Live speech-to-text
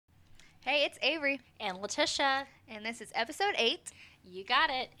Hey, it's Avery, And Letitia, and this is episode 8. you got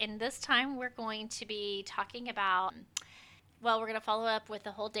it. And this time we're going to be talking about, well, we're going to follow up with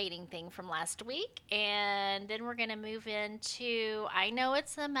the whole dating thing from last week. And then we're going to move into, I know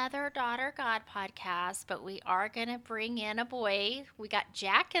it's a mother daughter God podcast, but we are going to bring in a boy. We got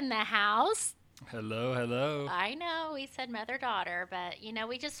Jack in the house. Hello, hello. I know we said mother daughter, but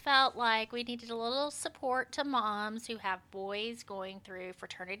we just felt like we needed a little support to moms who have boys going through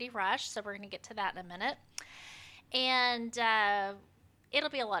fraternity rush. So we're going to get to that in a minute. And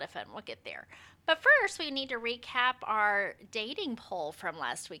it'll be a lot of fun. We'll get there. But first, we need to recap our dating poll from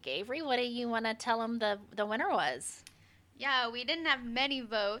last week. Avery, what do you want to tell them the winner was? Yeah, we didn't have many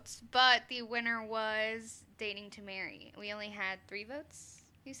votes, but the winner was dating to marry. We only had 3 votes,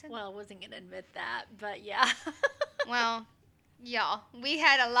 you said? Well, I wasn't going to admit that, but yeah. Well, y'all, we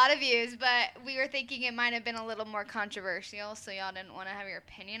had a lot of views, but we were thinking it might have been a little more controversial, so y'all didn't want to have your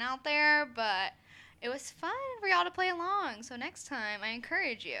opinion out there, but it was fun for y'all to play along. So next time, I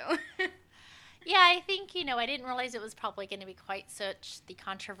encourage you. Yeah, I think, I didn't realize it was probably going to be quite such the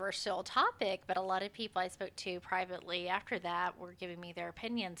controversial topic, but a lot of people I spoke to privately after that were giving me their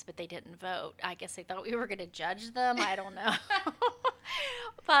opinions, but they didn't vote. I guess they thought we were going to judge them. I don't know.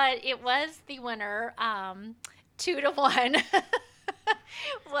 But it was the winner, 2-1,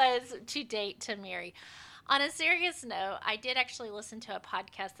 was to date to marry. On a serious note, I did actually listen to a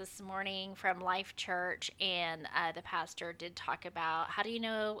podcast this morning from Life Church, and the pastor did talk about how do you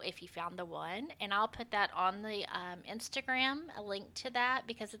know if you found the one. And I'll put that on the Instagram, a link to that,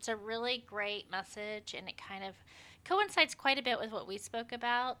 because it's a really great message, and it kind of coincides quite a bit with what we spoke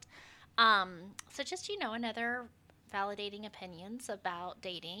about. So just, another validating opinions about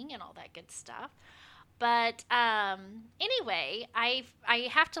dating and all that good stuff. But anyway, I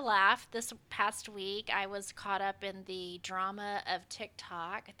have to laugh. This past week, I was caught up in the drama of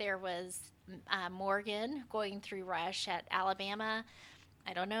TikTok. There was Morgan going through Rush at Alabama.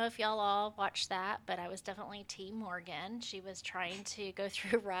 I don't know if y'all all watched that, but I was definitely Team Morgan. She was trying to go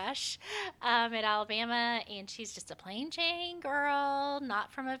through Rush at Alabama, and she's just a plain Jane girl,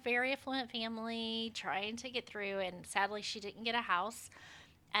 not from a very affluent family, trying to get through, and sadly, she didn't get a house.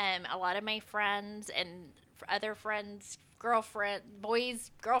 A lot of my friends and other friends,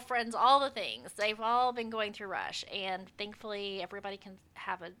 boys, girlfriends, all the things, they've all been going through Rush. And thankfully, everybody can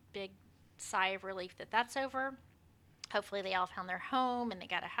have a big sigh of relief that that's over. Hopefully, they all found their home and they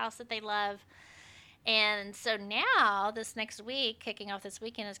got a house that they love. And so now, this next week, kicking off this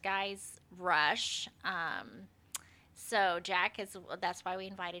weekend, is Guys Rush. So that's why we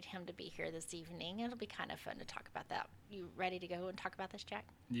invited him to be here this evening. It'll be kind of fun to talk about that. You ready to go and talk about this, Jack?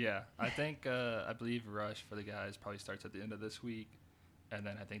 Yeah, I believe Rush for the guys probably starts at the end of this week, and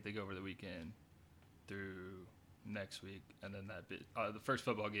then I think they go over the weekend through next week, and then the first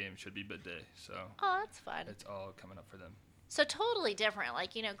football game should be bid day. So Oh, that's fun. it's all coming up for them. So totally different.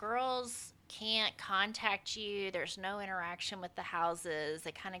 Like, girls can't contact you. There's no interaction with the houses.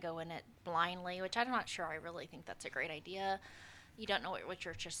 They kind of go in it blindly, which I'm not sure I really think that's a great idea. You don't know what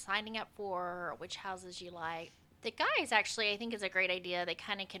you're just signing up for or which houses you like. The guys, actually, I think is a great idea. They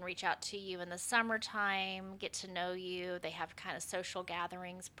kind of can reach out to you in the summertime, get to know you. They have kind of social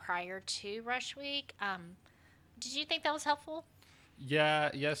gatherings prior to Rush Week. Did you think that was helpful? Yeah,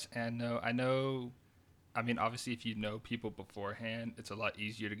 yes and no. Obviously, if you know people beforehand, it's a lot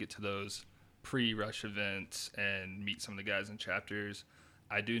easier to get to those pre-rush events and meet some of the guys in chapters.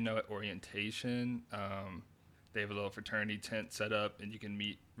 I do know at orientation, they have a little fraternity tent set up, and you can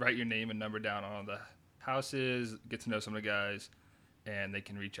write your name and number down on all the houses, get to know some of the guys, and they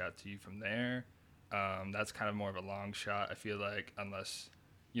can reach out to you from there. That's kind of more of a long shot, I feel like, unless,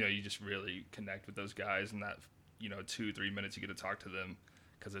 you just really connect with those guys in that, 2-3 minutes you get to talk to them,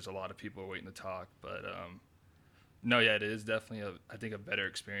 because there's a lot of people waiting to talk. But no, yeah, it is definitely I think a better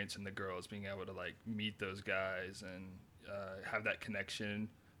experience in the girls being able to like meet those guys and have that connection,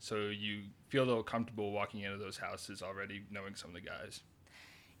 so you feel a little comfortable walking into those houses already knowing some of the guys.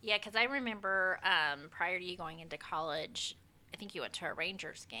 Yeah, because I remember prior to you going into college, I think you went to a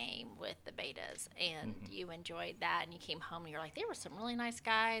Rangers game with the Betas, and you enjoyed that, and you came home and you're like, there were some really nice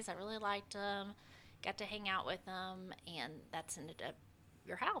guys. I really liked them. Got to hang out with them, and that's ended up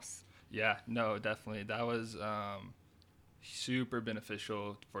your house. Yeah, no, definitely. That was super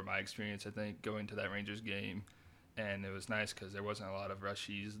beneficial for my experience, I think, going to that Rangers game. And it was nice because there wasn't a lot of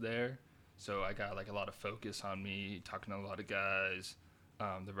rushies there. So I got like a lot of focus on me, talking to a lot of guys,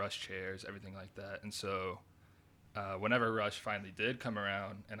 the rush chairs, everything like that. And so whenever rush finally did come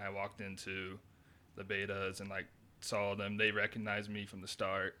around and I walked into the betas and like saw them, they recognized me from the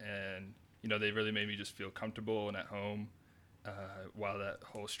start. And, they really made me just feel comfortable and at home. while that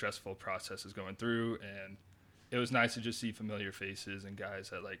whole stressful process is going through. And it was nice to just see familiar faces and guys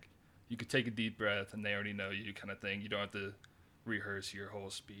that like you could take a deep breath and they already know you kind of thing. You don't have to rehearse your whole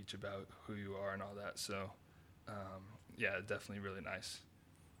speech about who you are and all that. So yeah, definitely really nice.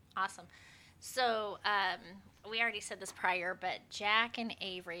 Awesome. So we already said this prior, but Jack and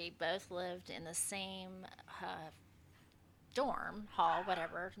Avery both lived in the same dorm hall,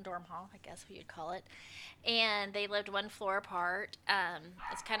 dorm hall, I guess you'd call it. And they lived one floor apart.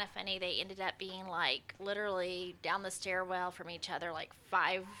 It's kind of funny. They ended up being like literally down the stairwell from each other, like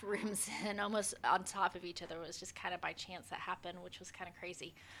 5 rooms in, almost on top of each other. It was just kind of by chance that happened, which was kind of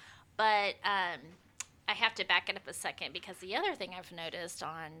crazy. But I have to back it up a second because the other thing I've noticed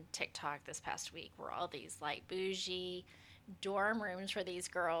on TikTok this past week were all these like bougie dorm rooms for these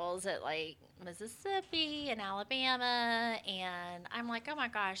girls at like Mississippi and Alabama, and I'm like, oh my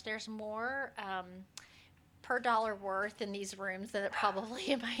gosh, there's more per dollar worth in these rooms than it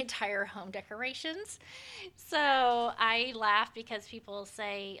probably in my entire home decorations. So I laugh because people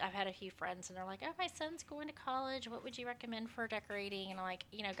say, I've had a few friends and they're like, oh, my son's going to college, what would you recommend for decorating? And I'm like,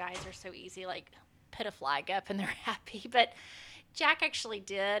 guys are so easy, like put a flag up and they're happy. But Jack actually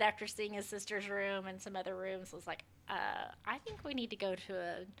did, after seeing his sister's room and some other rooms, was like, I think we need to go to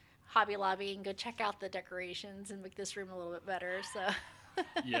a Hobby Lobby and go check out the decorations and make this room a little bit better. So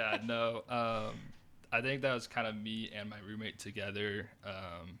Yeah, no, I think that was kind of me and my roommate together.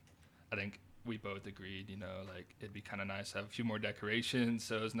 I think we both agreed, like it'd be kind of nice to have a few more decorations,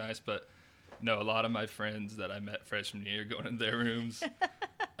 so it was nice. But no, a lot of my friends that I met freshman year going in their rooms,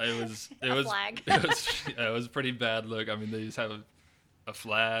 it was a pretty bad look. I mean, they just have a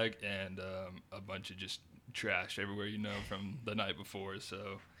flag and a bunch of just trash everywhere, from the night before.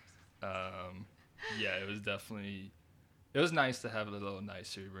 So yeah, it was nice to have a little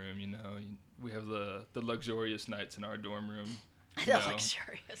nicer room. We have the luxurious nights in our dorm room.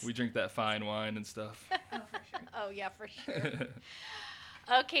 Luxurious. We drink that fine wine and stuff. Oh, for sure. Oh, yeah, for sure.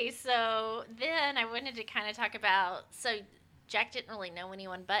 Okay, so then I wanted to kind of talk about, so Jack didn't really know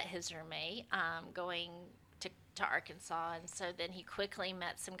anyone but his roommate going to Arkansas, and so then he quickly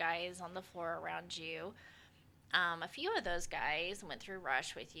met some guys on the floor around you. A few of those guys went through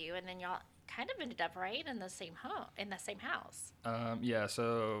Rush with you, and then y'all kind of ended up right in the same house. Yeah,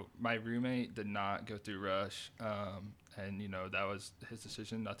 so my roommate did not go through Rush, and that was his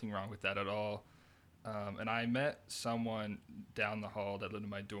decision. Nothing wrong with that at all. And I met someone down the hall that lived in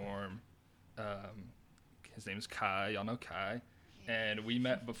my dorm. His name is Kai. Y'all know Kai. And we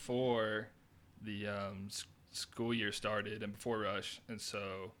met before the school year started and before Rush. And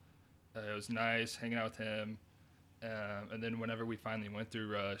so it was nice hanging out with him. And then whenever we finally went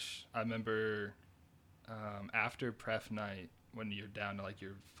through Rush, I remember after pref night, when you're down to like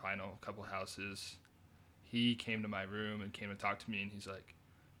your final couple houses, he came to my room and came to talk to me, and he's like,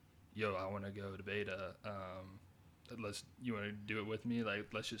 yo, I want to go to Beta. You want to do it with me? Like,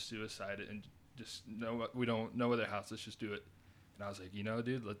 let's just suicide it and just we don't know other house. Let's just do it. And I was like,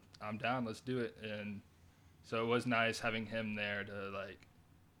 dude, I'm down. Let's do it. And so it was nice having him there to like,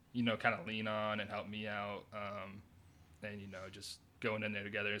 kind of lean on and help me out. And, just going in there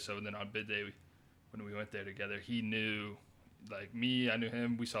together. So then on bid day, when we went there together, he knew like me, I knew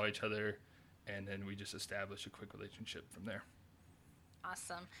him, we saw each other, and then we just established a quick relationship from there.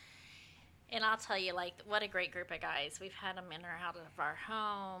 Awesome. And I'll tell you, like, what a great group of guys. We've had them in or out of our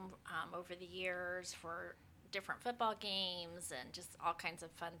home over the years for different football games and just all kinds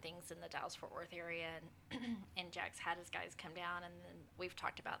of fun things in the Dallas-Fort Worth area. And Jack's had his guys come down, and then we've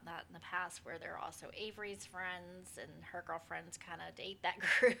talked about that in the past, where they're also Avery's friends, and her girlfriends kind of date that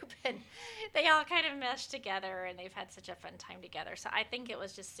group. And they all kind of mesh together, and they've had such a fun time together. So I think it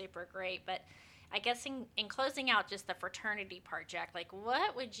was just super great. But I guess in closing out just the fraternity part, Jack, like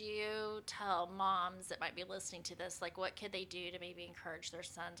what would you tell moms that might be listening to this? Like what could they do to maybe encourage their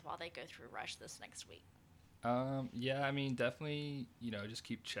sons while they go through Rush this next week? Yeah, I mean, definitely, just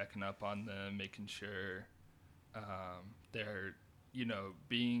keep checking up on them, making sure they're,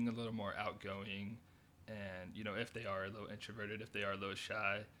 being a little more outgoing, and, if they are a little introverted, if they are a little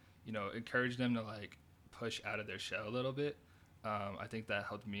shy, encourage them to like push out of their shell a little bit. I think that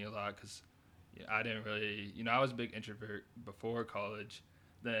helped me a lot because I didn't really, I was a big introvert before college.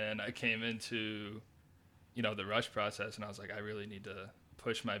 Then I came into, the Rush process, and I was like, I really need to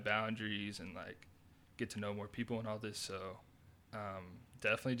push my boundaries and like get to know more people and all this. So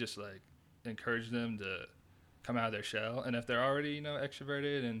definitely just like encourage them to come out of their shell. And if they're already,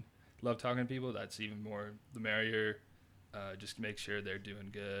 extroverted and love talking to people, that's even more the merrier. Just make sure they're doing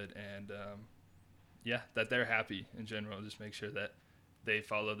good and that they're happy in general. Just make sure that they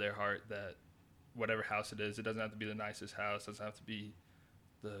follow their heart, that whatever house it is. It doesn't have to be the nicest house. It doesn't have to be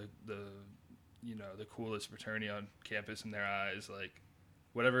the the coolest fraternity on campus in their eyes. Like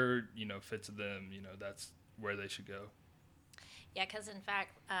whatever fits them. That's where they should go. Yeah, because in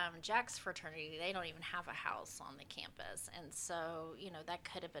fact, Jack's fraternity, they don't even have a house on the campus. And so, that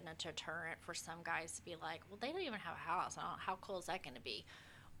could have been a deterrent for some guys to be like, well, they don't even have a house. How cool is that going to be?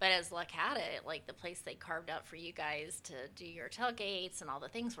 But as luck had it, like the place they carved out for you guys to do your tailgates and all the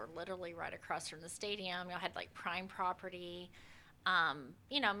things were literally right across from the stadium. Y'all had like prime property.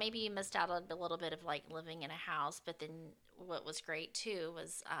 Maybe you missed out on a little bit of like living in a house. But then what was great too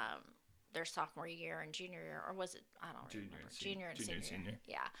was their sophomore year and junior year, or was it? I don't remember. Junior and senior.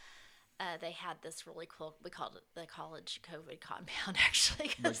 Yeah. They had this really cool, we called it the college COVID compound, actually.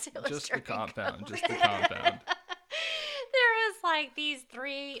 Cause it was just the compound. There was like these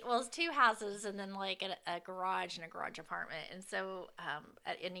two houses and then like a garage and a garage apartment. And so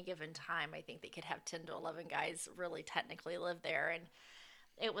at any given time, I think they could have 10 to 11 guys really technically live there. And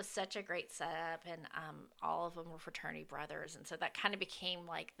it was such a great setup, and all of them were fraternity brothers, and so that kind of became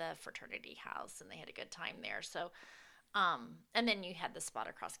like the fraternity house, and they had a good time there. So, and then you had the spot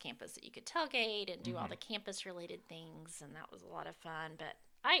across campus that you could tailgate and do all the campus-related things, and that was a lot of fun. But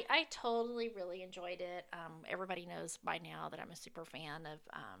I totally really enjoyed it. Everybody knows by now that I'm a super fan of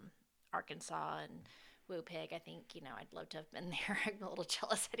Arkansas and Woo Pig. I think, I'd love to have been there. I'm a little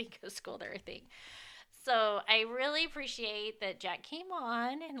jealous that he goes to school there, I think. So I really appreciate that Jack came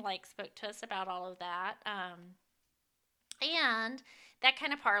on and like spoke to us about all of that. And that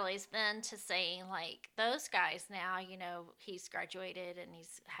kind of parlays then to saying like those guys now, he's graduated and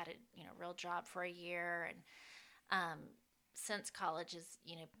he's had a, real job for a year. And since college has,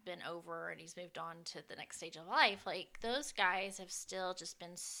 been over and he's moved on to the next stage of life, like those guys have still just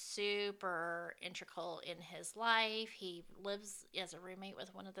been super integral in his life. He lives as a roommate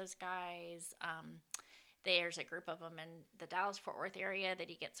with one of those guys. There's a group of them in the Dallas-Fort Worth area that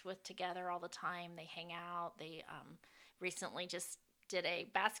he gets with together all the time. They hang out. They recently just did a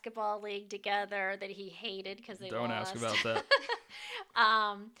basketball league together that he hated because they Don't lost. ask about that.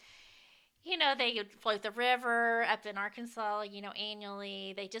 They float the river up in Arkansas,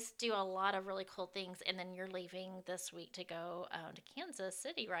 annually. They just do a lot of really cool things. And then you're leaving this week to go to Kansas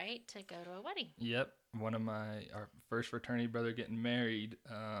City, right? To go to a wedding. Yep. Our first fraternity brother getting married,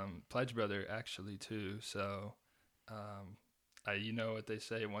 pledge brother actually too. So, you know what they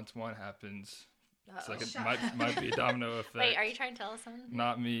say, once one happens, it's like it might be a domino effect. Wait, are you trying to tell us something?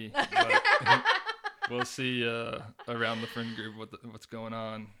 Not me, but we'll see around the friend group what's going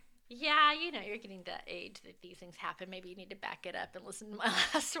on. Yeah, you're getting that age that these things happen. Maybe you need to back it up and listen to my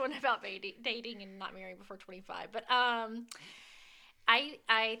last one about dating and not marrying before 25. But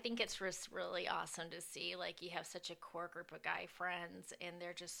I think it's just really awesome to see, like, you have such a core group of guy friends, and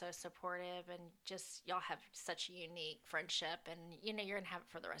they're just so supportive, and just y'all have such a unique friendship, and, you're going to have it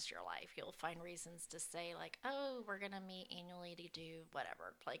for the rest of your life. You'll find reasons to say, like, oh, we're going to meet annually to do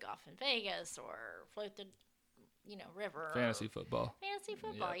whatever, play golf in Vegas or float the river. Fantasy football,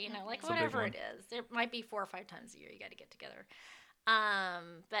 yeah. Like whatever it is. It might be 4 or 5 times a year you got to get together.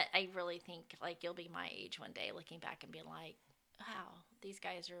 But I really think like you'll be my age one day looking back and being like, wow, these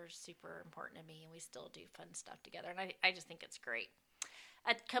guys are super important to me and we still do fun stuff together. And I just think it's great.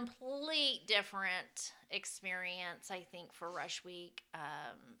 A complete different experience, I think, for Rush Week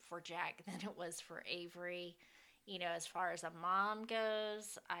for Jack than it was for Avery. As far as a mom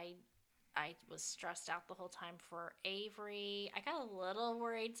goes, I was stressed out the whole time for Avery. I got a little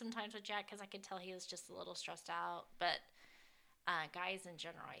worried sometimes with Jack because I could tell he was just a little stressed out. But guys in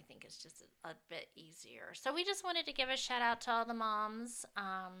general, I think, is just a bit easier. So we just wanted to give a shout out to all the moms.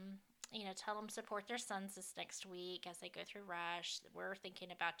 Tell them support their sons this next week as they go through Rush. We're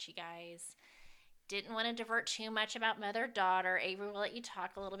thinking about you guys. Didn't want to divert too much about mother-daughter. Avery, we'll let you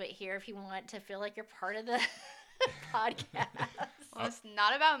talk a little bit here if you want to feel like you're part of the podcast. Well, it's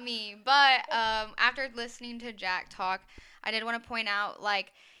not about me, but after listening to Jack talk, I did want to point out,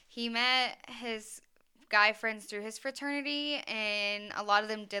 like, he met his guy friends through his fraternity, and a lot of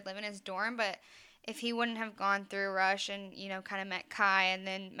them did live in his dorm, but if he wouldn't have gone through Rush and, kind of met Kai and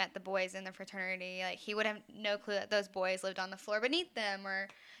then met the boys in the fraternity, like, he would have no clue that those boys lived on the floor beneath them, or,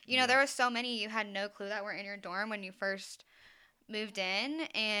 there were so many you had no clue that were in your dorm when you first moved in.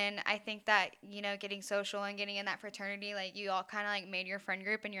 And I think that, getting social and getting in that fraternity, like, you all kind of, like, made your friend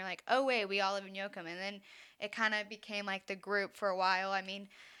group, and you're like, oh, wait, we all live in Yoakum. And then it kind of became, like, the group for a while. I mean,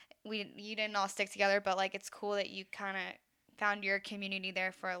 you didn't all stick together, but, like, it's cool that you kind of found your community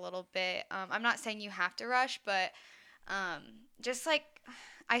there for a little bit. I'm not saying you have to rush, but just like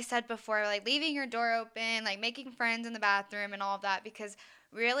I said before, like, leaving your door open, like, making friends in the bathroom and all of that, because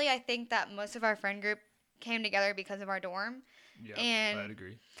really, I think that most of our friend group came together because of our dorm. Yeah, And I'd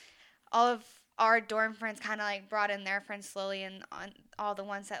agree. all of our dorm friends kind of like brought in their friends slowly, and on all the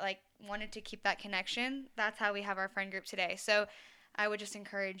ones that like wanted to keep that connection. That's how we have our friend group today. So I would just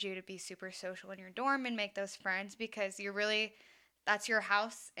encourage you to be super social in your dorm and make those friends, because that's your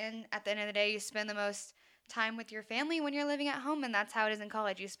house, and at the end of the day you spend the most time with your family when you're living at home, and that's how it is in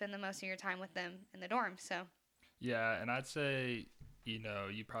college. You spend the most of your time with them in the dorm. So Yeah, and I'd say, you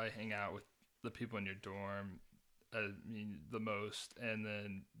probably hang out with the people in your dorm, the most, and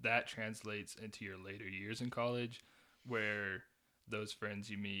then that translates into your later years in college, where those friends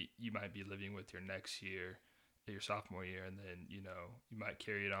you meet, you might be living with your next year, your sophomore year, and then, you might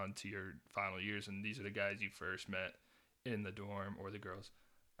carry it on to your final years, and these are the guys you first met in the dorm, or the girls.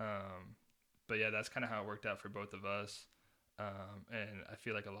 But yeah, that's kind of how it worked out for both of us. And I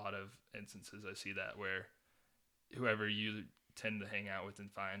feel like a lot of instances I see that where whoever you tend to hang out with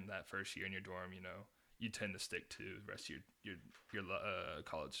and find that first year in your dorm, you tend to stick to the rest of your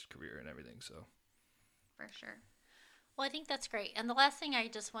college career and everything. So for sure. Well, I think that's great. And the last thing I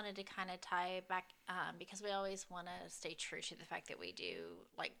just wanted to kind of tie back, because we always want to stay true to the fact that we do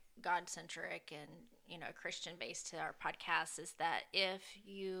like God-centric and, Christian-based to our podcast, is that if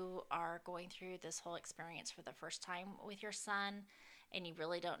you are going through this whole experience for the first time with your son and you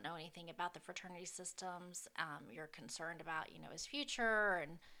really don't know anything about the fraternity systems, you're concerned about, his future,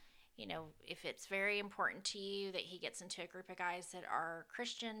 and if it's very important to you that he gets into a group of guys that are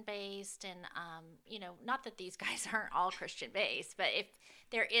Christian based, and, not that these guys aren't all Christian based, but if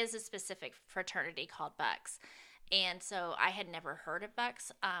there is a specific fraternity called Bucks. And so I had never heard of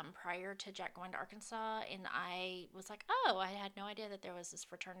Bucks prior to Jack going to Arkansas. And I was like, oh, I had no idea that there was this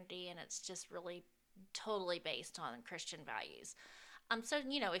fraternity, and it's just really totally based on Christian values. So,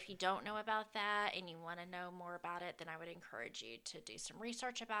 if you don't know about that and you want to know more about it, then I would encourage you to do some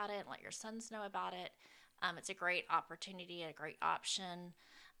research about it and let your sons know about it. It's a great opportunity, a great option.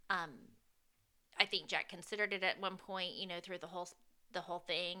 I think Jack considered it at one point, through the whole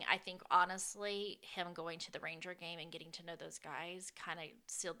thing. I think, honestly, him going to the Ranger game and getting to know those guys kind of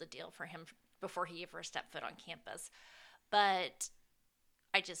sealed the deal for him before he ever stepped foot on campus. But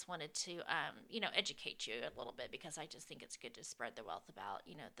I just wanted to, educate you a little bit, because I just think it's good to spread the wealth about,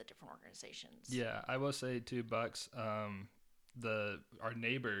 the different organizations. Yeah, I will say too, Bucks, our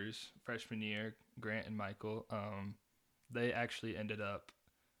neighbors freshman year, Grant and Michael, they actually ended up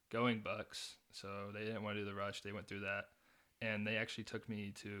going Bucks, so they didn't want to do the rush. They went through that, and they actually took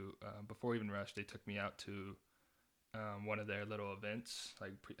me to, before even rush, they took me out to one of their little events,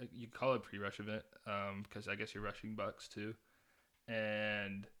 like you call it pre-rush event, because I guess you're rushing Bucks too.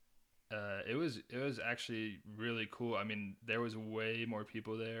 And it was actually really cool. I mean, there was way more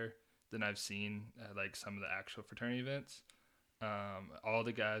people there than I've seen at like some of the actual fraternity events. All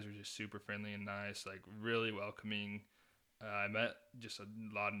the guys were just super friendly and nice, like really welcoming. I met just a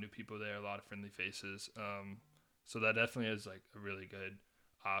lot of new people there, a lot of friendly faces. So that definitely is like a really good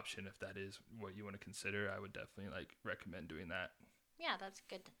option if that is what you want to consider. I would definitely like recommend doing that. Yeah, that's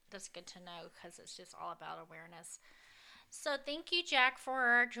good. That's good to know, because it's just all about awareness. So thank you, Jack,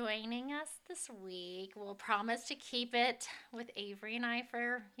 for joining us this week. We'll promise to keep it with Avery and I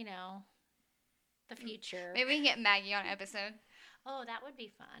for, the future. Maybe we can get Maggie on an episode. Oh, that would be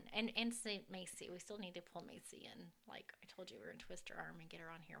fun. And Macy. We still need to pull Macy in. Like I told you, we're going to twist her arm and get her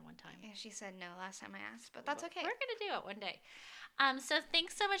on here one time. Yeah, she said no last time I asked, but that's okay. We're going to do it one day. So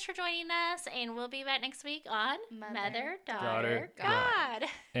thanks so much for joining us, and we'll be back next week on Mother, Daughter, God.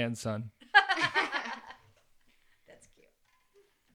 And Son.